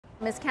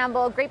Ms.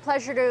 Campbell, great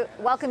pleasure to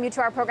welcome you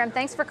to our program.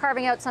 Thanks for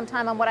carving out some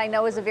time on what I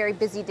know is a very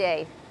busy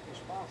day.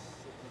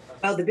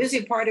 Well, the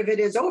busy part of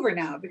it is over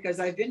now because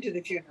I've been to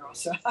the funeral,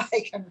 so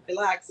I can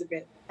relax a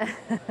bit.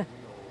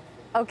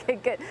 Okay,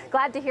 good.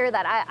 Glad to hear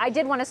that. I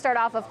did want to start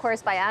off, of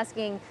course, by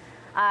asking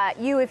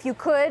you if you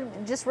could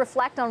just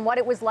reflect on what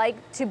it was like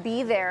to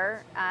be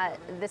there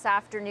this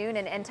afternoon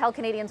and tell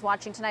Canadians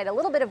watching tonight a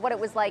little bit of what it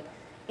was like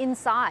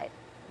inside.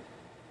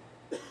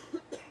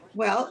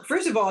 Well,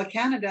 first of all,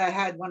 Canada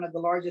had one of the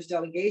largest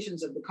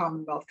delegations of the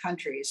Commonwealth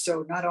countries.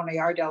 So not only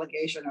our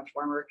delegation of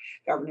former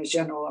governors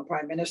general and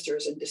prime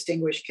ministers and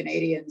distinguished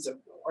Canadians of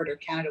Order of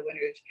Canada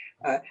winners,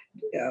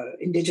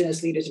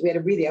 Indigenous leaders, we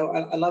had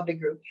a lovely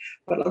group,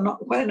 but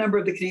quite a number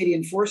of the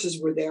Canadian forces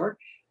were there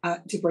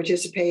to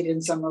participate in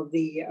some of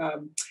the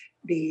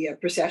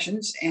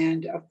processions.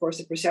 And of course,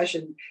 the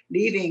procession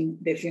leaving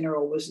the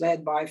funeral was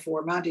led by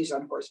 4 Mounties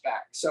on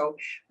horseback. So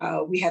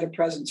we had a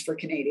presence for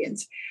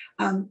Canadians.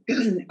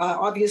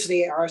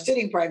 Obviously, our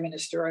sitting Prime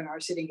Minister and our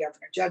sitting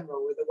Governor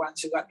General were the ones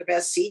who got the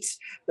best seats.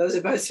 Those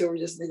of us who were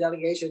just in the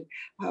delegation,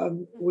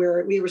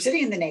 we were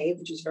sitting in the nave,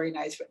 which was very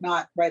nice, but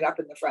not right up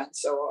in the front.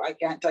 So I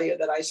can't tell you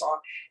that I saw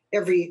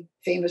every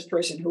famous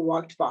person who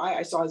walked by.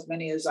 I saw as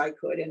many as I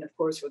could. And of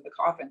course, when the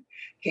coffin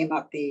came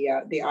up the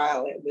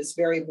aisle, it was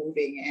very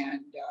moving,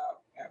 and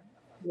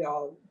we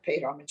all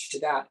paid homage to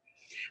that.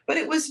 But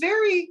it was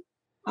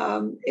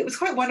it was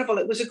quite wonderful.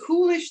 It was a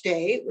coolish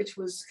day, which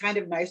was kind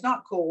of nice,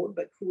 not cold,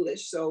 but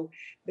coolish. So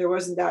there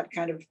wasn't that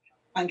kind of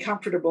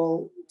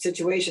uncomfortable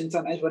situation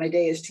sometimes when a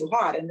day is too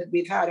hot. And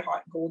we've had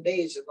hot and cold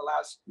days in the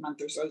last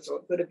month or so, so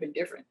it could have been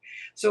different.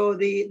 So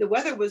the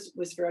weather was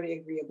fairly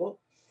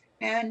agreeable.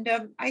 And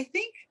I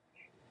think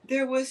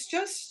there was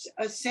just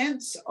a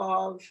sense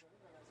of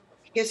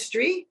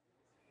history.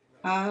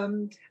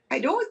 I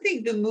don't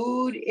think the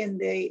mood in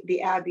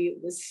the Abbey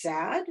was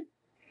sad.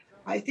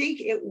 I think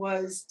it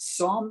was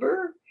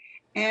somber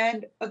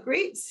and a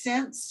great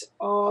sense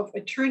of a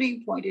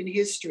turning point in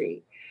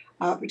history,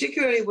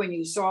 particularly when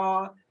you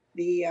saw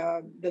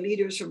the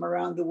leaders from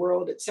around the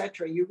world, et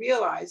cetera. You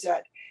realize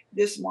that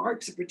this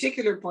marks a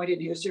particular point in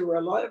history where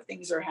a lot of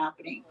things are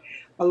happening,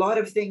 a lot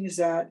of things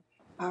that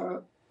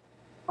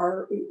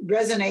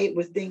resonate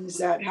with things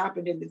that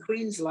happened in the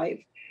Queen's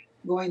life,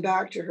 going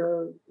back to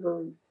her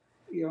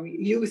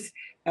youth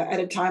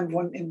at a time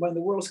when one of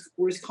the world's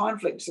worst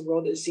conflicts the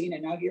world has seen,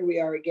 and now here we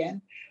are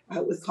again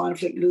with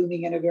conflict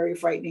looming in a very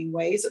frightening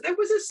way. So there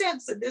was a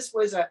sense that this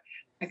was a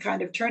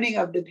kind of turning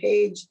of the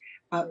page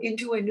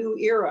into a new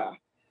era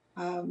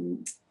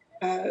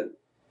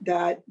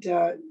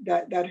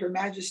that Her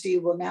Majesty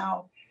will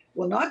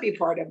not be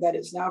part of. That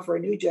it's now for a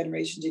new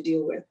generation to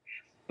deal with.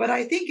 But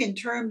I think in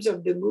terms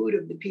of the mood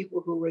of the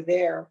people who were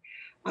there,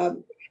 let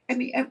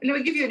me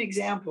give you an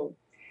example.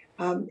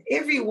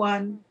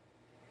 Everyone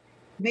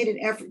made an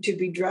effort to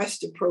be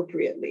dressed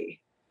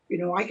appropriately.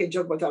 I could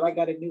joke about that. I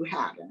got a new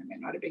hat, and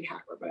I'm not a big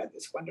hat, but I had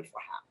this wonderful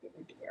hat that I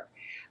went to wear.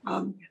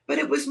 But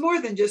it was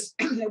more than just,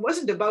 it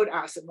wasn't about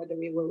us and whether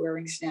we were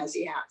wearing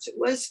snazzy hats. It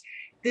was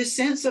this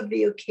sense of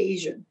the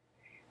occasion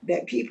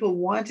that people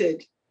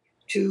wanted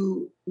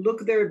to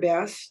look their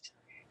best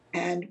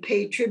and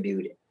pay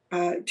tribute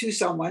to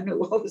someone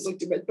who always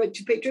looked at it, but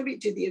to pay tribute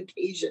to the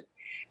occasion.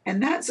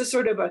 And that's a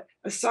sort of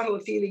a subtle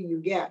feeling you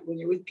get when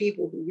you're with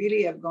people who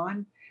really have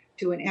gone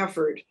to an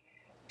effort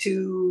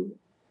to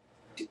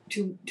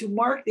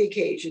mark the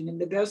occasion in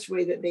the best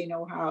way that they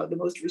know how, the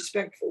most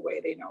respectful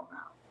way they know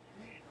how.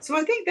 So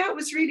I think that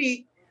was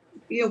really,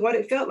 what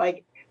it felt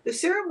like. The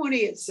ceremony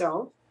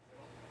itself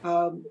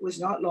was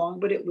not long,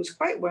 but it was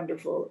quite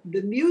wonderful.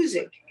 The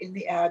music in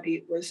the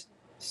Abbey was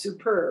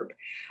superb.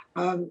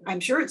 I'm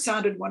sure it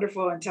sounded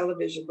wonderful on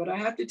television, but I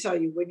have to tell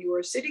you, when you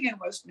are sitting in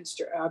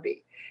Westminster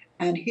Abbey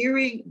and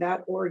hearing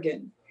that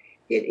organ,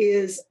 it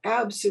is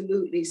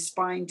absolutely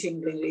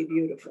spine-tinglingly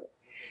beautiful.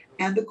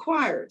 And the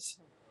choirs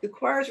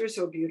were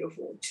so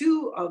beautiful.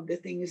 2 of the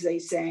things they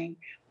sang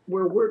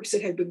were works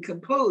that had been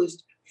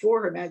composed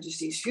for Her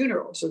Majesty's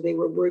funeral. So they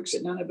were works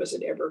that none of us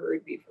had ever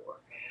heard before.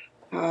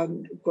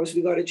 Of course,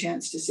 we got a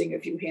chance to sing a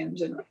few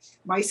hymns, and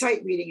my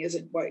sight reading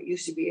isn't what it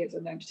used to be. It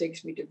sometimes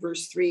takes me to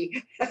verse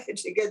 3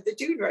 to get the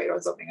tune right on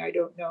something I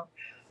don't know.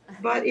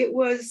 But it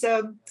was,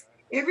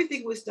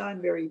 everything was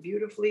done very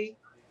beautifully,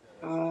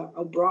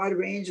 a broad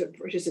range of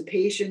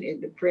participation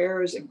in the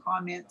prayers and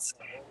comments.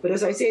 But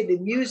as I say, the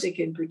music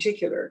in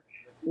particular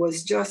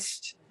was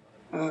just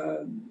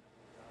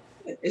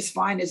as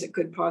fine as it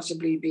could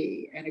possibly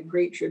be, and a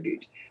great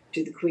tribute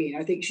to the Queen.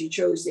 I think she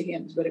chose the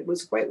hymns, but it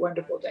was quite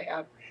wonderful to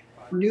have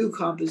new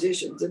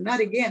compositions. And that,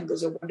 again,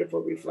 was a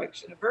wonderful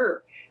reflection of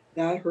her,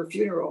 that her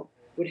funeral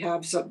would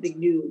have something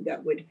new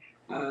that would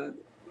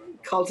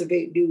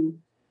cultivate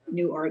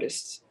new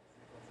artists.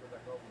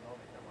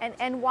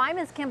 And why,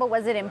 Ms. Campbell,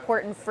 was it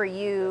important for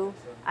you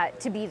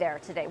to be there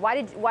today?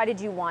 Why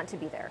did you want to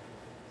be there?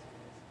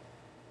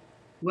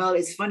 Well,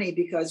 it's funny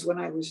because when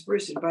I was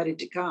first invited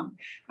to come,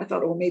 I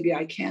thought, oh, maybe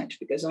I can't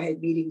because I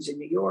had meetings in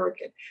New York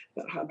and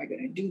thought, how am I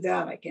going to do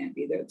that? I can't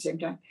be there at the same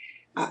time.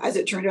 As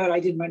it turned out, I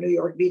did my New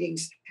York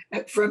meetings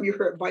from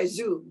Europe by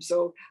Zoom,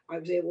 so I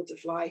was able to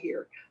fly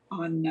here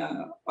on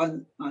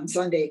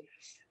Sunday.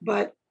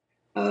 But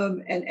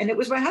and it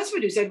was my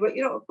husband who said, "Well,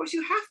 of course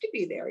you have to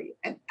be there."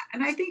 And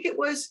I think it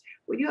was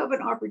when you have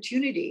an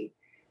opportunity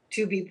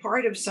to be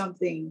part of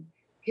something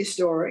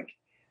historic,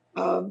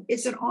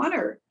 it's an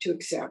honor to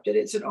accept it.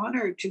 It's an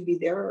honor to be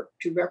there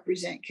to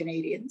represent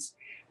Canadians.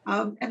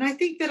 And I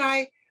think that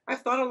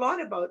I've thought a lot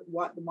about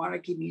what the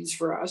monarchy means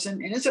for us.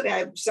 And incidentally,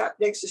 I sat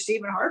next to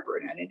Stephen Harper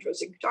and had an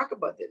interesting talk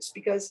about this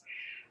because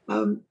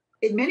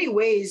in many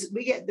ways,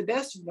 we get the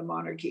best of the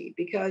monarchy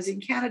because in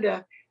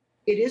Canada,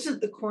 it isn't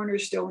the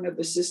cornerstone of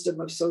a system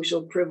of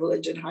social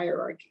privilege and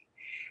hierarchy.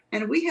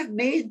 And we have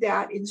made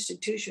that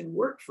institution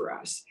work for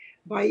us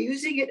by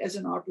using it as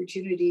an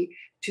opportunity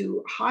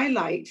to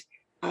highlight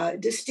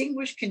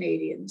distinguished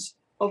Canadians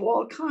of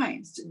all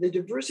kinds, the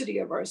diversity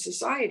of our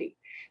society.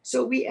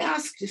 So we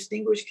ask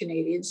distinguished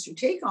Canadians to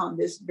take on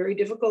this very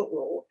difficult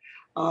role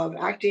of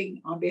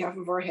acting on behalf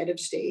of our head of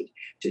state,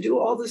 to do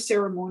all the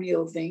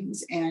ceremonial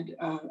things and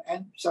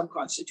some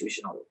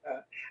constitutional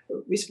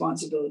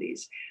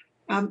responsibilities.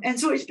 And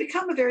so it's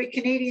become a very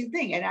Canadian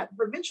thing. And at the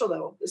provincial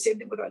level, the same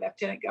thing with our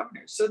lieutenant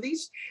governors. So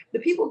the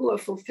people who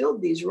have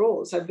fulfilled these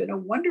roles have been a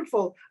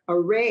wonderful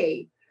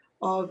array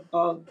of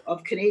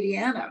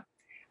Canadiana.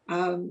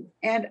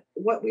 And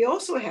what we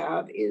also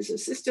have is a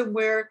system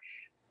where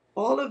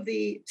all of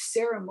the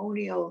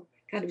ceremonial,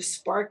 kind of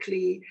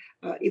sparkly,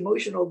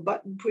 emotional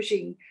button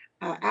pushing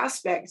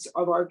aspects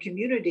of our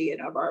community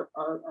and of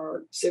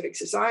our civic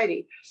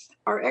society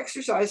are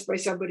exercised by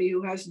somebody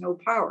who has no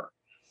power.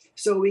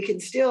 So we can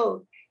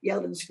still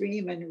yell and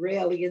scream and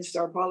rail against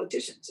our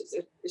politicians.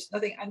 There's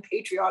nothing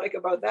unpatriotic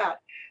about that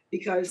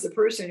because the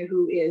person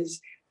who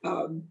is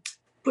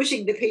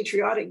pushing the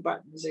patriotic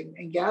buttons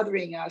and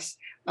gathering us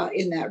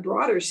in that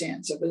broader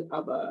sense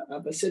of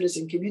a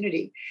citizen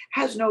community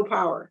has no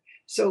power.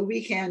 So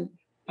we can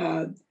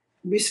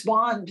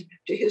respond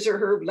to his or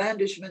her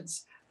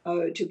blandishments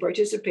to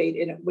participate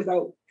in it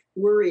without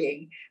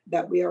worrying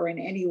that we are in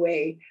any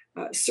way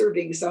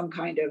serving some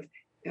kind of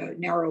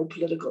narrow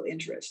political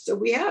interest. So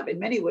we have, in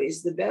many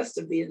ways, the best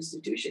of the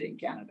institution in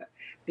Canada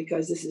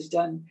because this is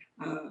done,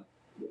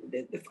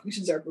 the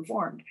functions are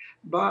performed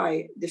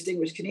by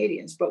distinguished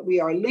Canadians, but we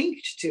are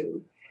linked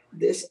to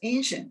this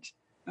ancient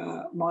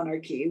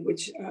monarchy,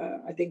 which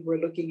I think we're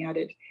looking at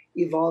it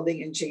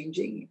evolving and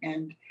changing.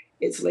 And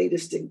its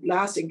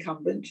last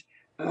incumbent,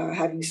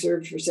 having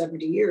served for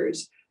 70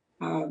 years,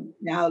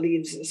 now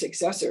leaves a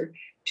successor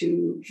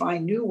to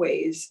find new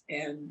ways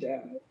and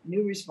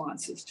new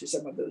responses to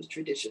some of those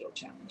traditional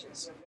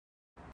challenges.